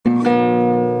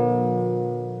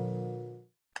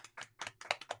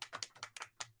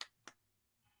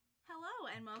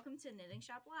to Knitting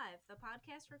Shop Live, the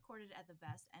podcast recorded at the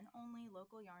best and only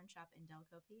local yarn shop in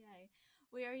Delco, PA.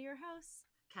 We are your hosts,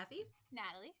 Kathy,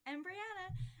 Natalie, and Brianna,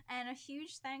 and a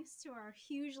huge thanks to our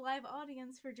huge live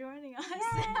audience for joining us.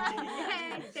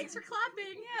 Yay! Thanks for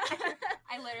clapping. Yeah.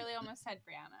 I literally almost said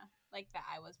Brianna, like that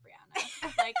I was Brianna.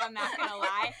 Like, I'm not gonna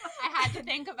lie, I had to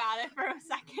think about it for a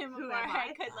second Who before am I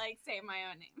I? could like say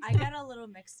my own name. I got a little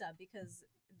mixed up because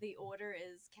the order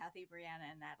is Kathy, Brianna,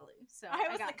 and Natalie. So I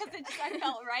was like, because I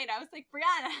felt right. I was like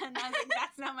Brianna, and I was like,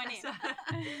 that's not my name.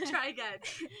 Try again.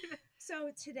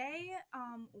 So today,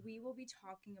 we will be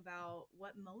talking about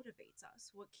what motivates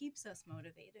us, what keeps us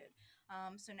motivated.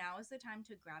 So now is the time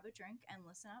to grab a drink and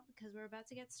listen up because we're about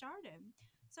to get started.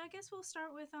 So I guess we'll start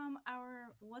with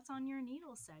our "What's on Your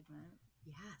Needle" segment.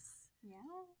 Yes. Yeah,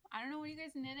 I don't know. What are you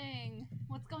guys knitting?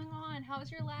 What's going on? How was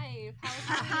your life? How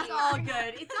was It's your week? all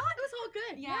good. It was all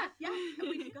good. Yeah. Yeah. And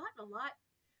we've gotten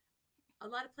a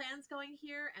lot of plans going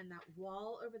here, and that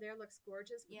wall over there looks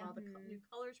gorgeous with Yeah. all the new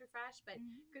colors refreshed. But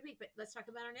Mhm. good week. But let's talk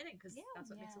about our knitting because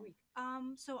that's what makes a week.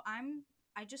 So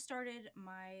I just started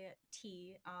my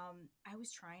tea. I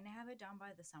was trying to have it done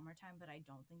by the summertime, but I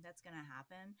don't think that's gonna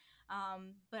happen.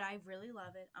 But I really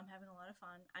love it. I'm having a lot of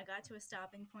fun. I got to a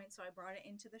stopping point, so I brought it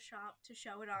into the shop to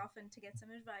show it off and to get some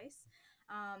advice.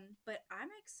 But I'm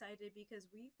excited because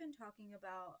we've been talking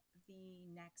about the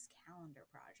next calendar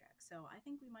project. So I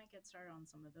think we might get started on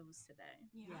some of those today.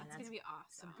 Yeah, Yeah, it's that's gonna be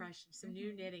awesome. Some fresh, some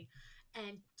new knitting.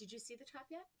 And did you see the top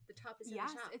yet? The top is in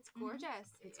Yes, the shop. it's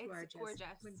gorgeous. It's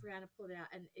gorgeous. When Brianna pulled it out,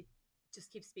 and it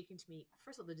just keeps speaking to me.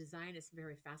 First of all, the design is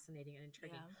very fascinating and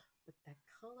intriguing. Yeah. But that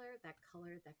color.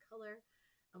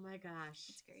 Oh my gosh.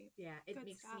 It's great. Yeah, it Good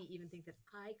makes stuff. me even think that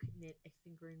I could knit a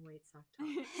fingering weight sock top.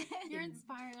 You're in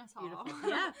inspiring us all.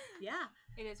 Beautiful. Yeah.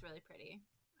 It is really pretty.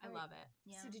 I All right. love it.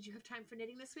 Yeah. So did you have time for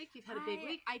knitting this week? You've had a big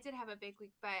week? I did have a big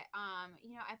week, but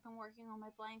I've been working on my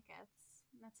blankets.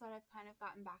 That's what I've kind of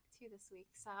gotten back to this week.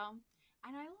 So,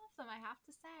 and I love them, I have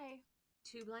to say.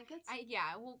 2 blankets?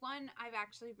 One I've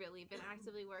actually really been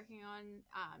actively working on.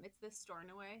 It's the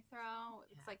Stornoway throw.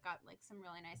 It's Yeah. like got like some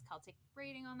really nice Celtic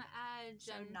braiding on the edge.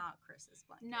 So and not Chris's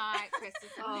blanket. not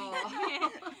Chris's Oh.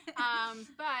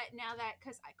 blanket. But now that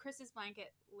because Chris's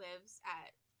blanket lives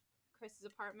at Chris's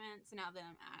apartment, so now that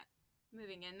I'm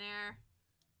moving in there,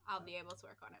 I'll be able to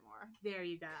work on it more. There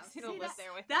you go. It'll See, live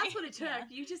there with that's me. what it took. Yeah.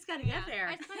 You just got to get there.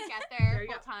 I just gotta get There there you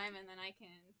go. full time, and then I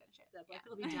can finish it. The blanket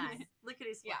will be done.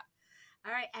 Lickety split. Yeah.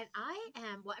 All right, and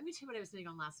I'm going to tell you what I was knitting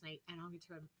on last night, and I'll get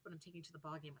to what I'm taking to the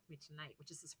ball game with me tonight,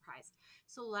 which is a surprise.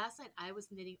 So last night I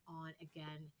was knitting on,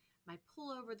 again, my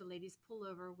pullover, the ladies'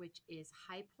 pullover, which is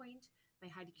High Point by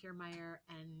Heidi Kiermaier,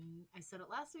 and I said it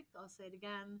last week, I'll say it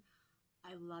again.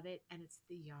 I love it, and it's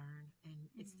the yarn, and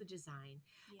it's the design.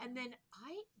 Yeah. And then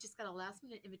I just got a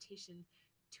last-minute invitation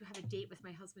to have a date with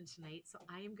my husband tonight, so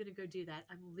I am going to go do that.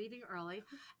 I'm leaving early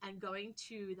and going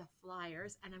to the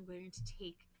Flyers, and I'm going to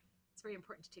take – it's very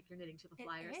important to take your knitting to the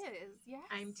Flyers. It is, yes.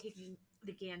 I'm taking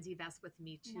the Gansey vest with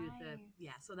me to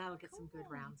Nice. so that'll get some good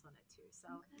Cool. rounds on it too. So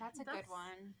That's a good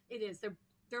one. It is.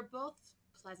 They're both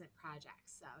pleasant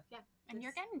projects. So yeah. And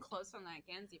you're getting close on that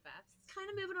Gansey vest. kind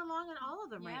of moving along on all of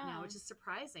them right now, Yeah. which is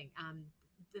surprising.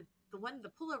 The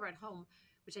pullover at home,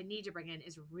 which I need to bring in,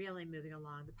 is really moving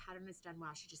along. The pattern is done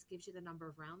well. She just gives you the number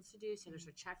of rounds to do. So there's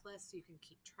a checklist so you can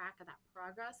keep track of that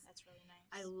progress. That's really nice.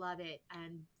 I love it.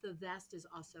 And the vest is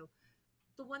also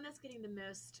the one that's getting the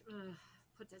most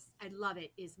I love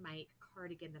it is my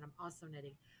cardigan that I'm also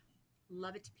knitting.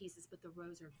 Love it to pieces, but the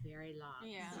rows are very long.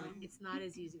 Yeah. So it's not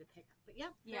as easy to pick up. But yeah,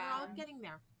 they're Yeah. all getting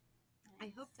there. I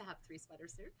Nice. hope to have 3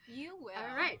 sweaters soon. You will.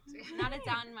 All right. Not it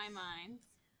down in my mind.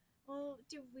 Well,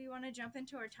 do we want to jump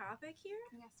into our topic here?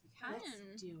 Yes, we can.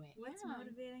 Let's do it. What's Yeah.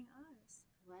 motivating us?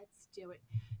 Let's do it.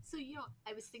 So,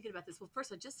 I was thinking about this. Well, first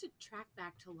of all, just to track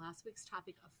back to last week's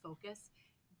topic of focus,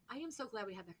 I am so glad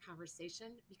we had that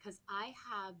conversation because I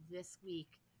have this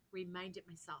week reminded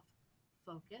myself,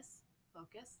 focus.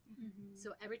 Mhm.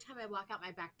 So every time I walk out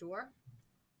my back door,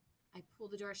 I pull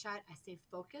the door shut, I say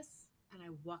focus, and I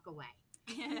walk away.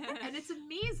 And it's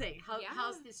amazing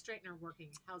how's this straightener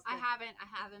working. I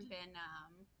haven't been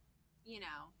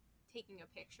taking a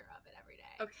picture of it every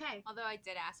day. Okay. Although I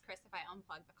did ask Chris if I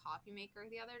unplugged the coffee maker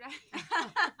the other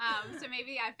day. So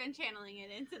maybe I've been channeling it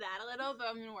into that a little, but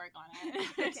I'm going to work on it.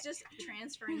 It's just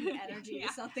transferring the energy Yeah.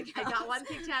 to something I else. got one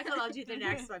thing tackled. I'll do the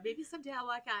next one. Maybe someday I'll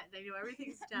walk out and I know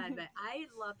everything's done. But I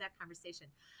love that conversation.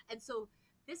 And so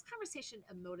this conversation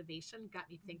of motivation got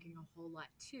me thinking a whole lot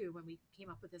too when we came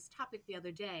up with this topic the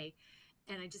other day.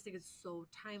 And I just think it's so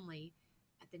timely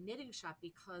at the knitting shop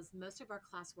because most of our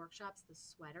class workshops, the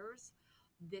sweaters,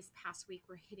 this past week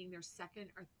were hitting their 2nd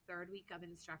or 3rd week of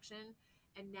instruction.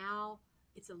 And now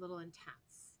it's a little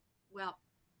intense. Well,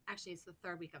 actually, it's the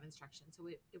third week of instruction. So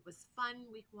it was fun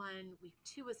week 1, week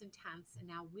 2 was intense, and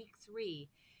now week 3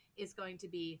 is going to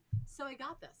be, so I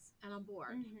got this and I'm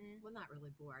bored. Mhm. Well, not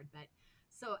really bored, but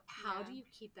so how Yeah. do you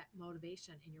keep that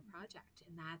motivation in your project?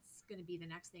 And that's going to be the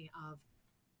next thing of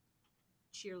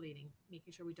cheerleading,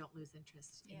 making sure we don't lose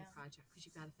interest in the Yeah. project because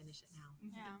you've got to finish it now.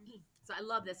 Yeah. So I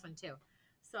love this one too.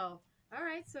 So, all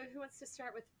right. So who wants to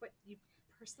start with what you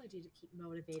personally do to keep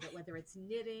motivated, whether it's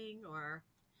knitting or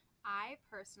I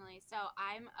personally, so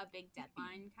I'm a big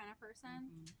deadline kind of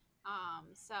person.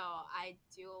 Mhm. So I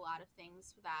do a lot of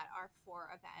things that are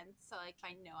for events. So like if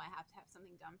I know I have to have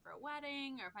something done for a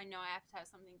wedding, or if I know I have to have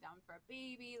something done for a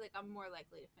baby, like I'm more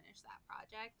likely to finish that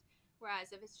project.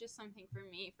 Whereas if it's just something for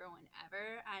me for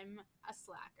whenever, I'm a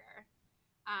slacker.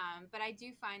 But I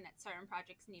do find that certain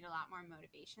projects need a lot more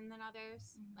motivation than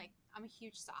others. Mhm. Like I'm a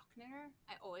huge sock knitter.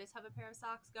 I always have a pair of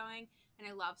socks going, and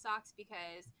I love socks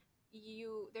because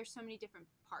there's so many different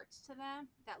parts to them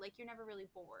that like you're never really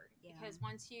bored. Yeah. Because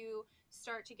once you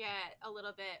start to get a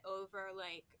little bit over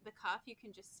like the cuff, you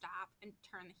can just stop and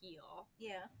turn the heel,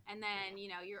 Yeah. and then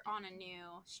you're on a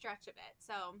new stretch of it.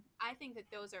 So I think that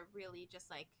those are really just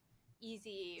like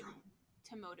easy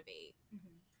to motivate.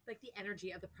 Mhm. like the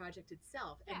energy of the project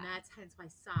itself? Yeah. And that's hence why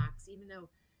socks, even though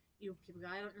people go,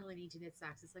 I don't really need to knit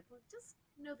socks. It's like, well, just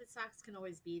know that socks can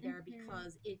always be there Mhm.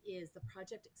 because it is the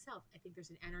project itself. I think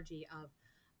there's an energy of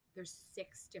there's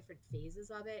 6 different phases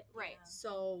of it. Right. Yeah.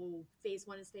 So phase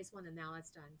 1 is phase 1 and now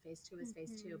it's done. Phase 2 is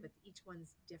phase 2, Mhm. but each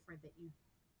one's different that you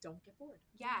don't get bored.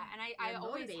 Yeah, and I You're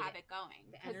always have motivated. it going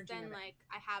The because energy then of it. like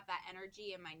I have that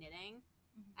energy in my knitting,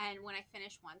 Mhm. and when I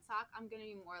finish one sock, I'm gonna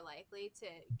be more likely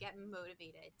to get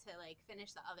motivated to like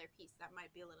finish the other piece that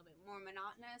might be a little bit more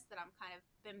monotonous that I'm kind of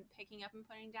been picking up and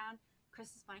putting down.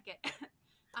 Chris's blanket.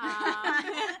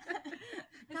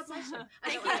 God bless you.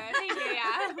 Thank you.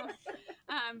 Yeah.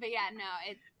 But yeah, no,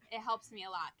 it helps me a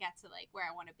lot get to like where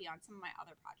I want to be on some of my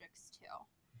other projects too.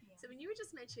 Yeah. So when you were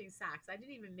just mentioning socks, I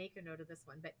didn't even make a note of this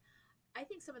one, but I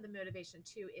think some of the motivation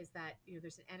too is that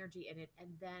there's an energy in it, and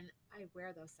then I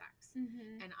wear those socks,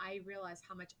 Mm-hmm. and I realize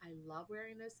how much I love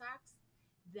wearing those socks.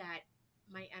 That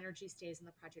my energy stays in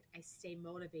the project. I stay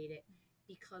motivated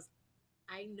because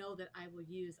I know that I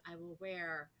will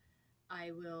wear,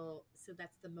 I will. So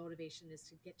that's the motivation, is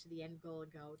to get to the end goal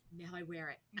and go. Now I wear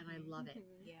it, and I Mhm. love it.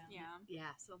 Yeah. Yeah.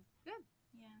 Yeah. So good.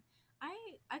 Yeah.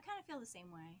 I kind of feel the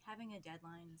same way. Having a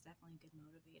deadline is definitely a good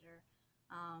motivator.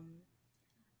 Um,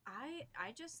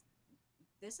 I just,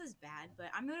 this is bad, but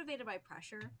I'm motivated by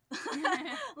pressure.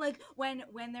 Like when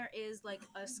there is like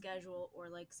a schedule or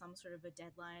like some sort of a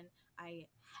deadline, I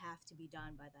have to be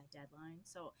done by that deadline.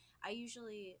 So I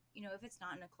usually, if it's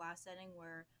not in a class setting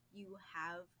where you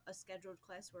have a scheduled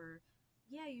class where,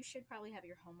 yeah, you should probably have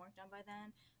your homework done by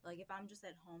then. Like if I'm just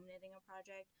at home knitting a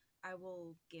project, I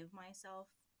will give myself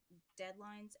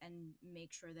deadlines and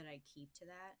make sure that I keep to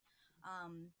that.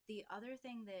 The other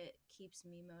thing that keeps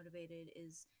me motivated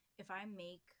is if I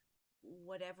make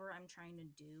whatever I'm trying to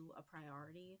do a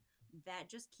priority, that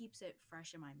just keeps it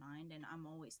fresh in my mind and I'm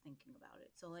always thinking about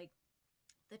it. So like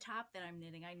the top that I'm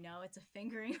knitting, I know it's a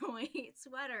fingering weight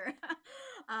sweater.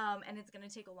 And it's gonna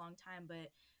take a long time,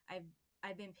 but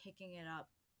I've been picking it up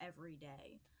every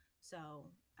day. So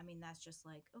I mean that's just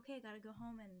like, okay, gotta go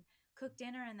home and cook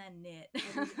dinner and then knit.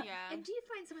 Yeah. And do you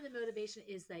find some of the motivation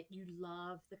is that you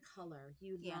love the color,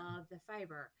 you Yeah. love the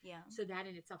fiber, Yeah. so that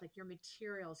in itself, like your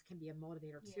materials can be a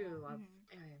motivator Yeah. too. Of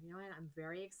Mhm. you know what, I'm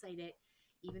very excited,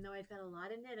 even though I've got a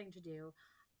lot of knitting to do.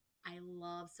 I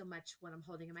love so much what I'm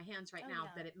holding in my hands right Oh, now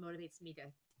yeah. that it motivates me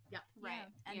to Right. Yeah.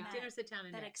 And Yeah. that- dinner, sit down,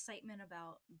 and that knit. excitement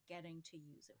about getting to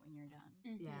use it when you're done.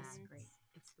 Yeah, It's Mhm. great.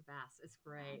 It's the best. It's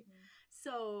great. Mhm.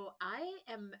 So I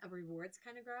am a rewards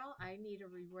kind of girl. I need a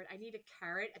reward. I need a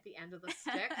carrot at the end of the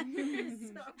stick.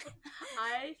 So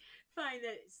I find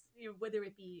that whether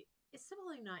it be, it's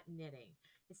typically not knitting.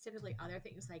 It's typically other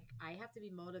things. Like I have to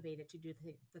be motivated to do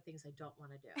the things I don't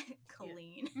want to do.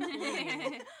 Clean.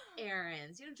 Clean.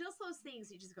 Errands, just those things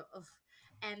you just go, ugh.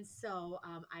 And so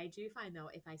I do find though,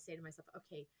 if I say to myself,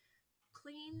 okay,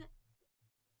 clean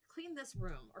this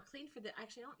room, or clean for the,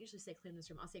 actually I don't usually say clean this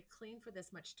room, I'll say clean for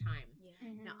this much time. Yeah.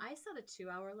 Mhm. Now I set a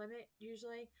 2-hour limit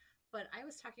usually, but I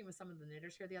was talking with some of the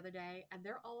knitters here the other day and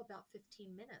they're all about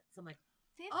 15 minutes. I'm like,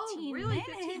 15 oh really, minutes?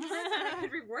 15 minutes and I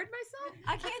could reward myself?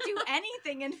 I can't do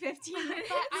anything in 15 minutes.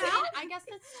 But I guess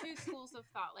that's two schools of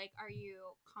thought. Like, are you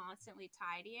constantly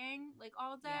tidying like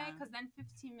all day? Yeah. Because then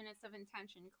 15 minutes of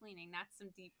intention cleaning, that's some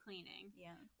deep cleaning.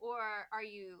 Yeah. Or are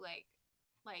you like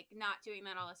not doing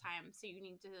that all the time? So you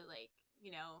need to like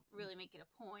really make it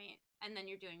a point and then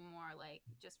you're doing more like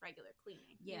just regular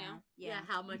cleaning. Yeah. You know? Yeah,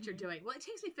 how much you're Mhm. doing. Well, it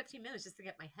takes me 15 minutes just to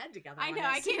get my head together. I on know,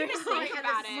 I this. can't even Like, think and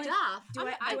about the it. Stuff. Do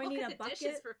I look need at a the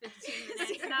dishes bucket? for 15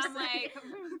 minutes, and I'm like,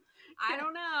 Seriously. I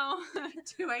don't know.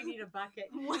 Do I need a bucket?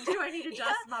 What? Do I need a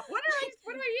dust mop? What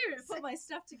do I use? Put my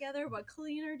stuff together. What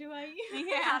cleaner do I use?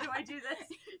 Yeah. How do I do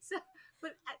this? So,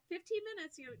 but at 15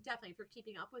 minutes, you definitely, if you're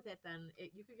keeping up with it, then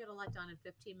you could get a lot done in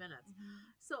 15 minutes.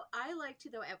 So I like to,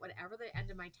 though, at whatever the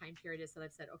end of my time period is that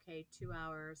I've said, okay, 2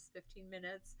 hours, 15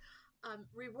 minutes,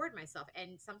 reward myself.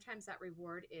 And sometimes that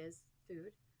reward is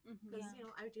food. Because, Yeah.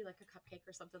 I would do like a cupcake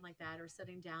or something like that, or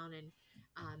sitting down and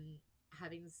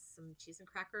having some cheese and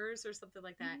crackers or something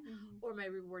like that. Or my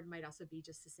reward might also be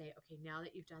just to say, okay, now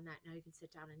that you've done that, now you can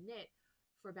sit down and knit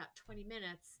for about 20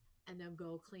 minutes and then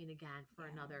go clean again for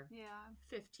Yeah. another Yeah.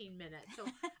 15 minutes. So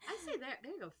I say there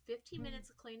you go, 15 minutes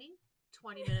of cleaning,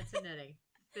 20 minutes of knitting.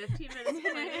 15 minutes of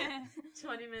cleaning,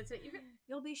 20 minutes of,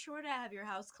 You'll be sure to have your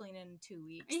house clean in 2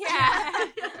 weeks. Yeah.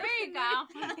 There you go.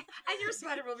 and your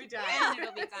sweater will be done. And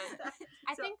it'll be done.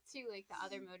 I So- think too, like the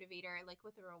other motivator, like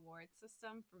with the reward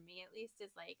system, for me at least,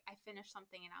 is like I finish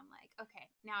something and I'm like, okay,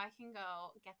 now I can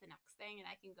go get the next thing and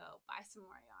I can go buy some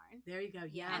more yarn. There you go.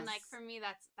 Yes. And like for me,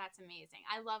 that's amazing.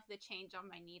 I love the change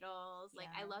on my needles. Like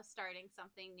I Yeah. love starting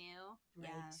something new.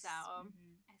 Yes. So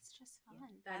Mhm. it's just Yeah.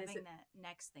 fun. That is Having that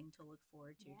next thing to look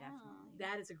forward to, Yeah. definitely.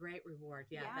 That is a great reward.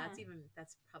 Yeah, Yeah.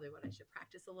 that's probably what I should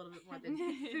practice a little bit more than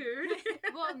food.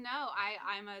 Well, no,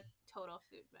 I'm a total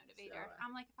food motivator. So,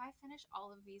 I'm like, if I finish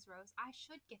all of these rows, I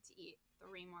should get to eat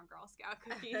 3 more Girl Scout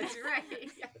cookies. That's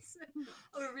right. Yes.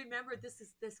 Oh, remember this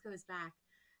goes back.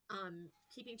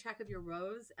 Keeping track of your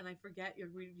rows, and I forget.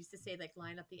 We used to say like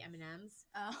line up the M&Ms,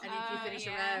 Oh. and if you Oh, finish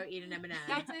yeah. a row, eat an M&M.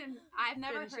 I've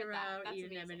never Finish heard a that. row, That's eat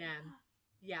an amazing. M&M.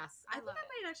 Yes, I I think love I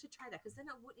it. might actually try that because then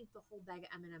I wouldn't eat the whole bag of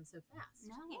M&M so fast.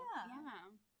 No. Yeah. Yeah.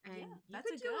 And Yeah, you that's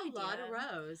could a do good a lot of idea.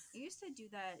 rows. I used to do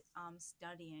that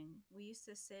studying. We used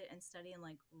to sit and study and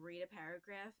like read a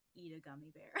paragraph, eat a gummy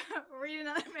bear. Read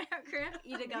another paragraph,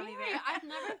 eat a gummy Really? bear. I've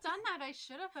never done that. I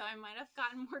should have. I might have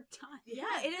gotten more done.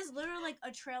 Yeah, it is literally like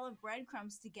a trail of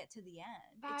breadcrums to get to the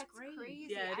end. That's it's great.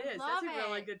 crazy. Yeah, it I is. love That's a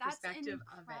really it. good That's perspective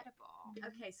of it. incredible.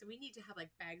 Okay, so we need to have like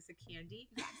bags of candy,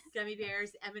 gummy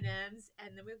bears, M&Ms,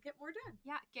 and then we'll get more done.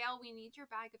 Yeah, Gail, we need your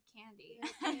bag of candy.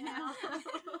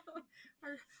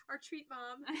 our treat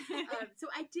mom. So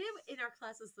I did in our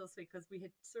classes this week because we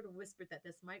had sort of whispered that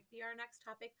this might be our next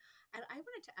topic, and I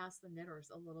wanted to ask the knitters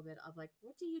a little bit of like,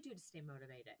 what do you do to stay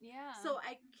motivated? Yeah. So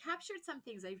I captured some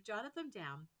things. I've jotted them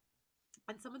down,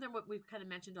 and some of them what we've kind of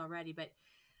mentioned already. But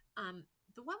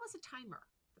the one was a timer.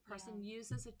 The person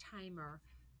uses a timer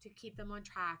to keep them on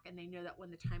track, and they know that when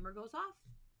the timer goes off,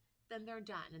 then they're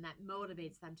done, and that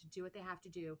motivates them to do what they have to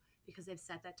do because they've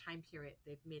set that time period.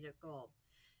 They've made a goal.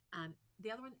 The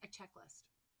other one, a checklist,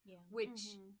 Yeah.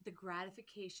 which the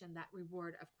gratification, that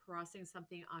reward of crossing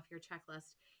something off your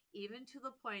checklist, even to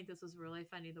the point, this was really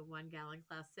funny, the one gal in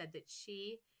class said that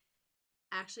she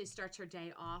actually starts her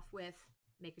day off with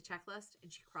make a checklist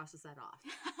and she crosses that off.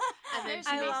 And then There's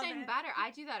she makes nothing better.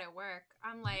 I do that at work.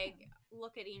 I'm like,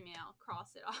 look at email, cross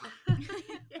it off.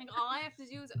 Like all I have to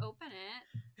do is open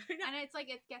it, and it's like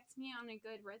it gets me on a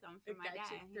good rhythm for It my got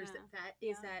day. you. There's Yeah. that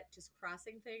is Yeah. that just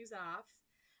crossing things off.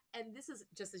 And this is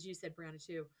just as you said, Brianna,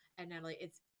 too, and Natalie,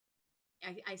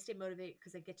 I stay motivated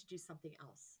because I get to do something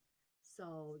else.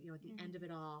 So, at the end of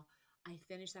it all, I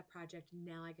finish that project.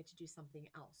 Now I get to do something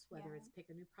else, whether Yeah. it's pick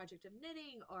a new project of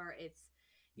knitting or it's,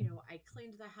 I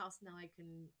cleaned the house. Now I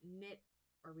can knit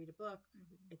or read a book.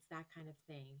 It's that kind of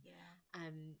thing. Yeah.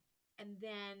 And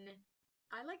then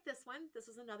I like this one. This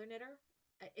is another knitter,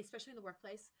 especially in the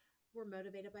workplace. We're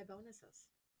motivated by bonuses.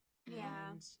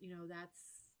 Yeah. And,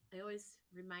 I always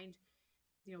remind,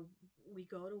 we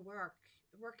go to work.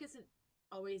 Work isn't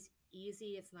always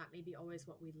easy. It's not maybe always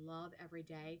what we love every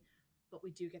day, but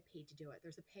we do get paid to do it.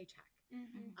 There's a paycheck.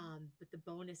 But the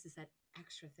bonus is that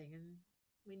extra thing. And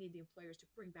we need the employers to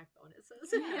bring back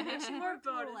bonuses. Yeah, it makes you More work a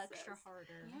little bonuses. extra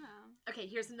harder. Yeah. Okay,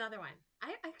 here's another one.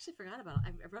 I actually forgot about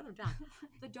it. I wrote them down.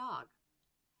 The dog.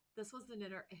 This was the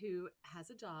knitter who has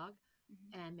a dog,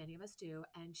 and many of us do,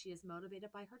 and she is motivated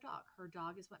by her dog. Her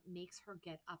dog is what makes her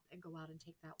get up and go out and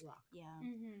take that walk. Yeah.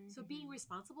 So being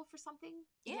responsible for something,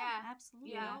 Yeah.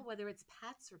 Absolutely. whether it's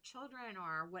pets or children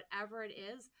or whatever it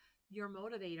is, your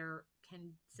motivator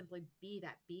can simply be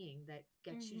that being that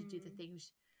gets you to do the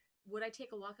things. Would I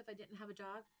take a walk if I didn't have a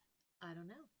dog? I don't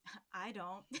know. I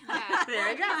don't. Yeah.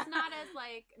 There you go. It's not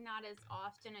as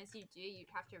often as you do. You'd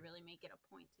have to really make it a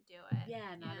point to do it.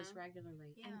 Yeah, not as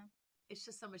regularly. Yeah. And it's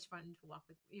just so much fun to walk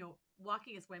with.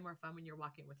 Walking is way more fun when you're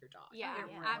walking with your dog. Yeah, It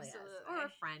yeah, really is. absolutely. Or a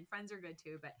friend. Friends are good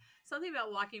too, but something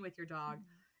about walking with your dog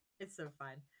It's so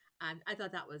fun. I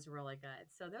thought that was really good.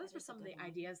 So those That were is a some of good the one.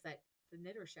 ideas that the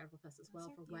knitters shared with us as Those well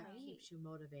are for what great. keeps you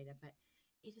motivated. But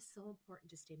it is so important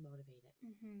to stay motivated.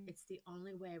 Mm-hmm. It's the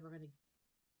only way we're going to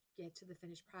get to the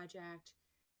finished project,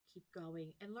 keep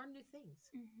going, and learn new things.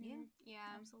 Yeah.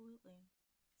 Yeah. Absolutely.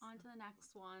 On to the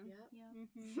next one. Yep. Yeah.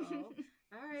 Mhm. So,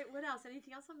 all right. What else?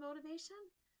 Anything else on motivation?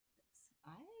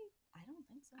 I don't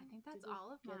think so. I think Did that's we all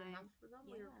of get mine. enough for them?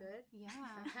 We were Yeah. good.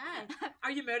 Yeah. Okay.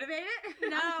 Are you motivated?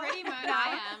 No. I'm pretty motivated. No.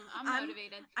 I am. I'm I'm-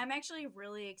 motivated. I'm actually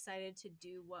really excited to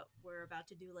do what we're about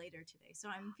to do later today, so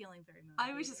I'm feeling very motivated.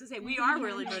 I was just gonna say we are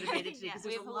really motivated today Yeah. because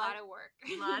We there's have a lot of work.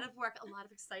 a lot of work, a lot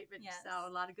of excitement. Yes. So a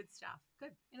lot of good stuff.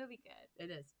 Good. It'll be good. It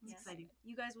is. It's Yes. exciting.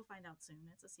 You guys will find out soon.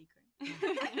 It's a secret.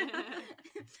 Yeah.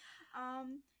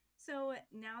 So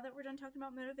now that we're done talking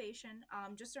about motivation,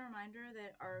 just a reminder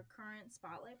that our current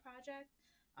Spotlight project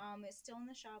is still in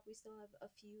the shop. We still have a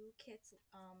few kits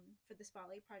for the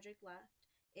Spotlight project left.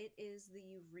 It is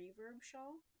the Reverb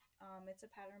shawl. It's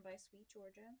a pattern by Sweet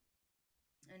Georgia,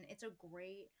 and it's a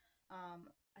great.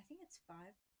 I think it's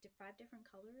five different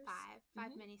colors.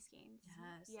 Five mini skeins.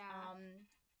 Yes. Yeah.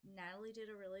 Natalie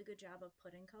did a really good job of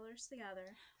putting colors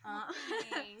together. Oh,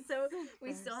 thanks. So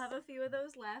we still course. have a few of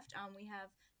those left. We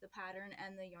have the pattern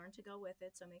and the yarn to go with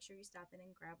it, so make sure you stop in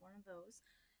and grab one of those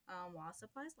while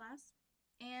supplies last.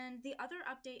 And the other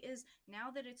update is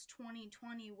now that it's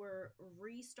 2020, we're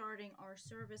restarting our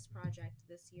service project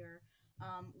this year,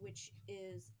 which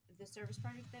is the service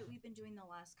project that we've been doing the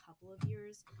last couple of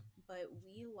years. But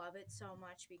we love it so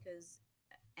much because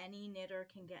any knitter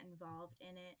can get involved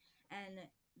in it, and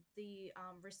the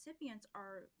recipients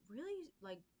are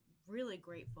really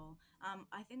grateful.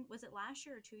 I think, was it last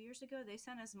year or 2 years ago, they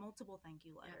sent us multiple thank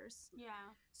you letters.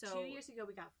 Yeah. So 2 years ago,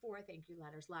 we got 4 thank you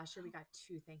letters. Last year, we got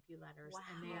 2 thank you letters.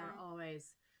 And they are Wow.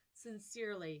 always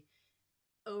sincerely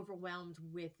overwhelmed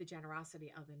with the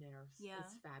generosity of the knitters. Yeah.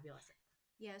 It's fabulous.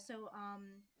 yeah, so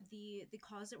the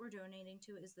cause that we're donating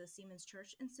to is the Siemens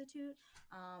Church Institute.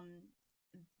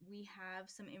 We have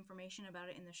some information about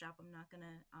it in the shop. I'm not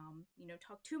gonna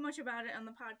talk too much about it on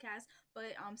the podcast,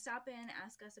 but stop in,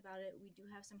 ask us about it. We do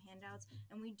have some handouts,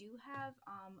 and we do have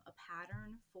a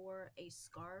pattern for a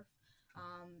scarf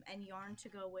and yarn to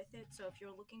go with it. So if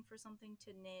you're looking for something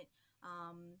to knit,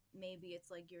 maybe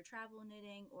it's like you're travel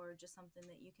knitting or just something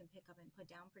that you can pick up and put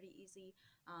down pretty easy,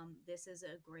 this is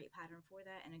a great pattern for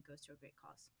that, and it goes to a great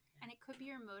cause. And it could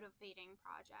be your motivating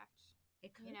project.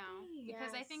 It could You know, be.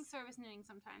 because I think Yes. service knitting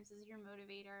sometimes is your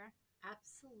motivator.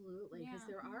 Absolutely. Because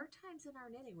Yeah. there are times in our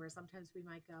knitting where sometimes we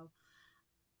might go,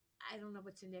 I don't know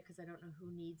what to knit because I don't know who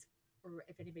needs or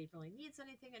if anybody really needs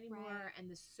anything anymore. Right.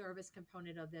 And the service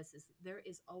component of this is there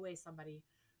is always somebody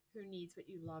who needs what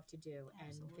you love to do. And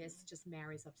this Absolutely. just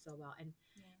marries up so well. And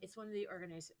Yeah. it's one of the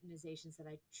organizations that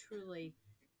I truly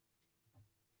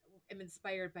am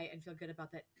inspired by and feel good about,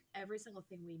 that every single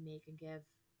thing we make and give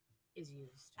is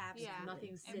used. Absolutely. Yeah.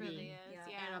 Nothing's It sitting really is. Yeah. in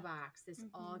Yeah. a box. This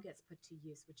all Mhm. gets put to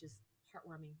use, which is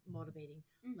heartwarming, motivating.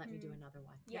 Let me do Mhm. another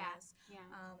one. Yes.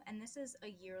 Yeah. And this is a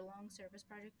year-long service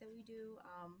project that we do.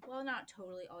 Well, not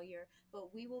totally all year,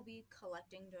 but we will be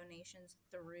collecting donations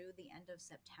through the end of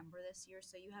September this year.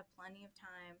 So you have plenty of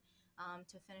time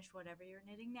to finish whatever you're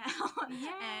knitting now,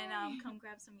 and Yay. come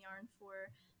grab some yarn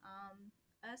for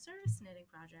a service knitting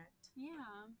project.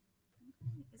 Yeah.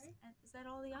 Okay. Is that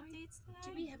all the updates today?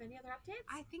 Do we have any other updates?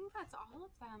 I think that's all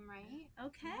of them, right?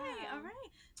 Okay, Yeah. all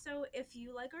right. So if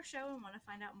you like our show and want to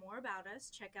find out more about us,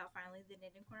 check out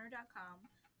finallytheknittingcorner.com.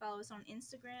 Follow us on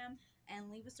Instagram and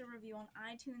leave us a review on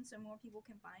iTunes so more people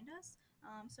can find us.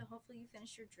 So hopefully you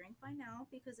finished your drink by now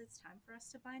because it's time for us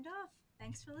to bind off.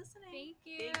 Thanks for listening. Thank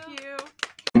you. Thank you.